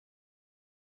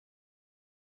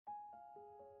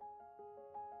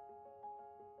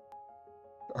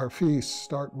Our feasts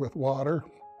start with water.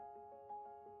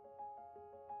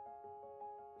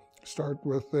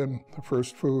 Then the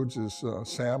first foods is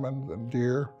salmon, then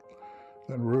deer,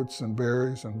 then roots and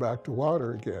berries, and back to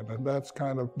water again. And that's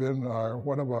kind of been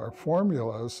one of our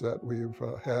formulas that we've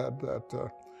had,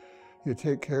 that you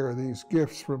take care of these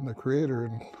gifts from the Creator,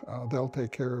 and they'll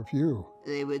take care of you.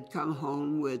 They would come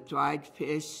home with dried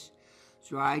fish,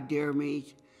 dried deer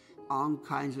meat, all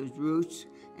kinds of roots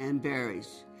and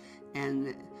berries.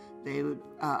 And they would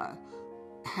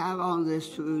have all this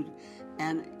food,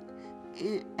 and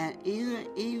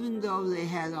even though they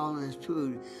had all this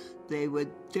food, they would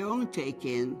still take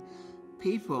in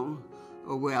people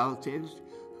or relatives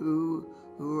who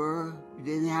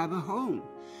didn't have a home,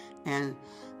 and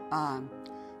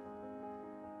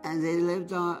they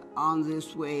lived on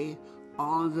this way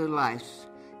all their lives,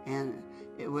 and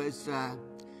it was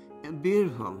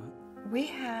beautiful. We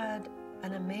had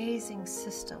an amazing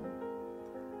system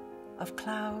of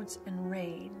clouds and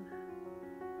rain.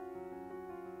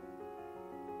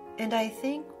 And I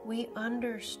think we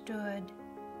understood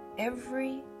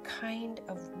every kind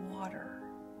of water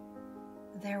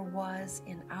there was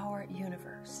in our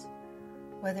universe,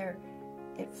 whether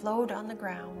it flowed on the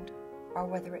ground or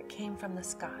whether it came from the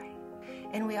sky.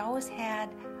 And we always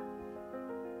had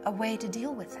a way to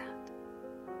deal with that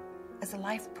as a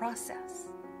life process.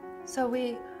 So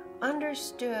we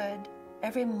understood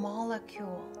every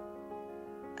molecule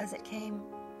as it came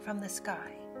from the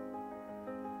sky,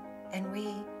 and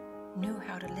we knew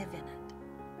how to live in it.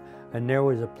 And there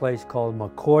was a place called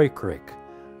McCoy Creek.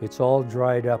 It's all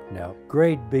dried up now.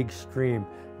 Great big stream,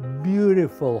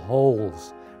 beautiful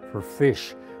holes for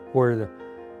fish where the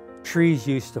trees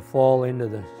used to fall into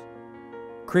the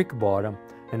creek bottom,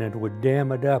 and it would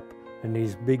dam it up and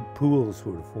these big pools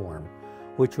would form,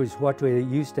 which was what we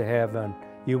used to have on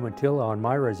Umatilla on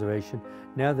my reservation.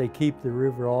 Now they keep the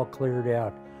river all cleared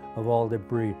out of all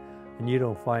debris, and you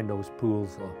don't find those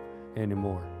pools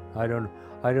anymore. I don't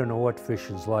know what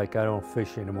fishing's like. I don't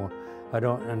fish anymore.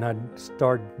 And I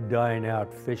started dying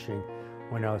out fishing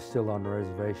when I was still on the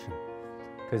reservation,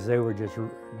 because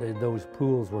those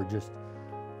pools were just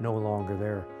no longer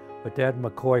there. But that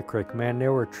McCoy Creek, man,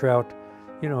 there were trout,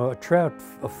 a trout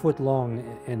a foot long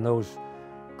in those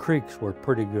creeks were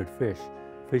pretty good fish.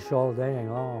 Fish all day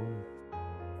long.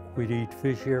 We'd eat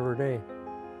fish every day.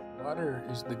 Water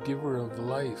is the giver of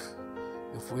life.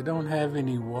 If we don't have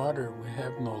any water, we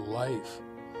have no life.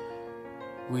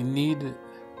 We need it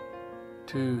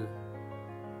to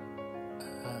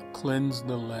cleanse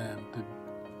the land,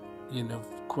 to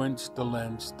quench the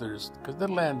land's thirst, because the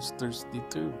land's thirsty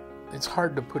too. It's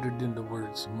hard to put it into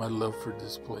words, my love for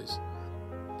this place.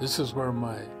 This is where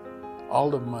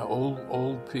all of my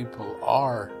old people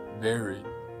are buried.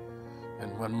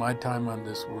 And when my time on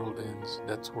this world ends,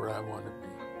 that's where I want to be.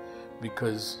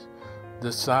 Because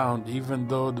the sound, even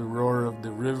though the roar of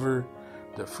the river,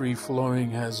 the free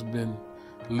flowing has been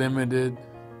limited,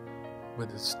 but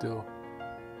it's still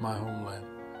my homeland.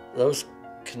 Those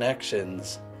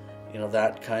connections,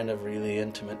 that kind of really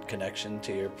intimate connection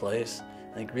to your place,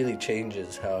 I think really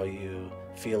changes how you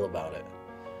feel about it.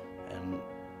 And,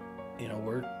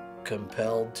 we're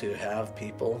compelled to have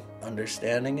people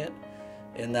understanding it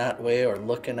in that way or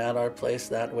looking at our place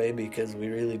that way, because we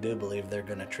really do believe they're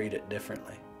going to treat it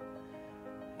differently.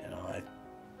 I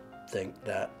think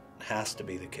that has to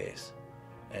be the case.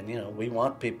 And, we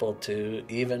want people to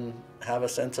even have a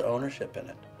sense of ownership in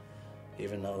it,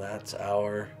 even though that's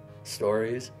our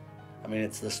stories. I mean,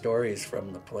 it's the stories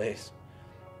from the place.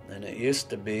 And it used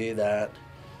to be that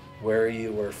where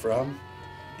you were from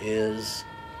is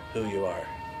who you are.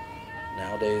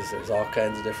 Nowadays, there's all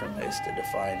kinds of different ways to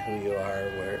define who you are,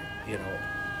 where,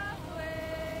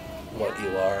 what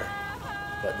you are.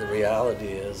 But the reality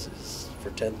is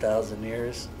for 10,000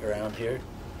 years around here,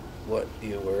 what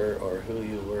you were or who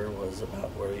you were was about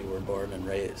where you were born and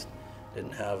raised. It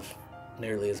didn't have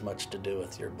nearly as much to do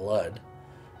with your blood.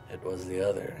 It was the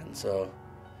other. And so,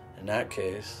 in that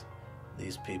case,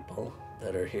 these people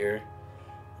that are here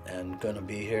and going to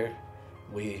be here,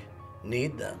 we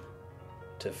need them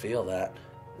to feel that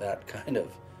kind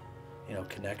of,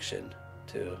 connection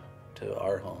to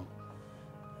our home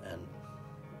and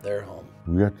their home.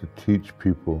 We have to teach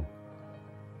people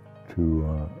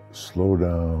to slow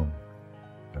down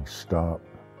and stop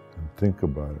and think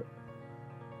about it.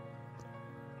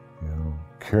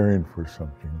 Caring for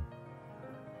something,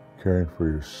 caring for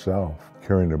yourself,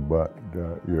 caring about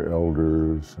your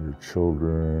elders and your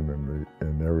children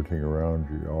and everything around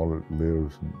you, all that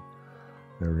lives and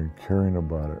everything, caring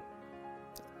about it.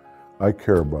 I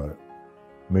care about it.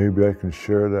 Maybe I can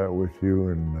share that with you,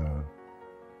 and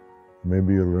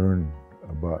maybe you'll learn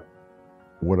about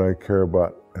what I care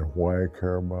about and why I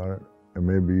care about it. And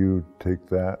maybe you take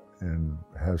that and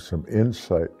have some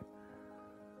insight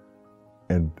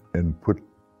and put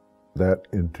that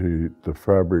into the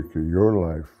fabric of your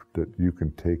life, that you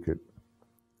can take it.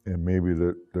 And maybe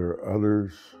that there are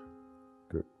others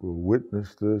that will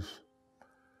witness this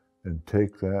and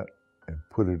take that and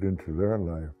put it into their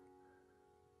life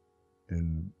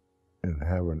and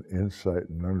have an insight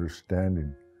and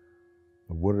understanding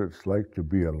of what it's like to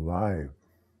be alive,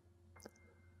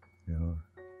 you know,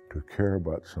 to care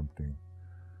about something.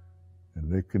 And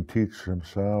they can teach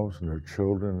themselves and their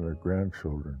children and their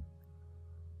grandchildren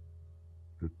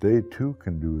that they too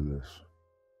can do this.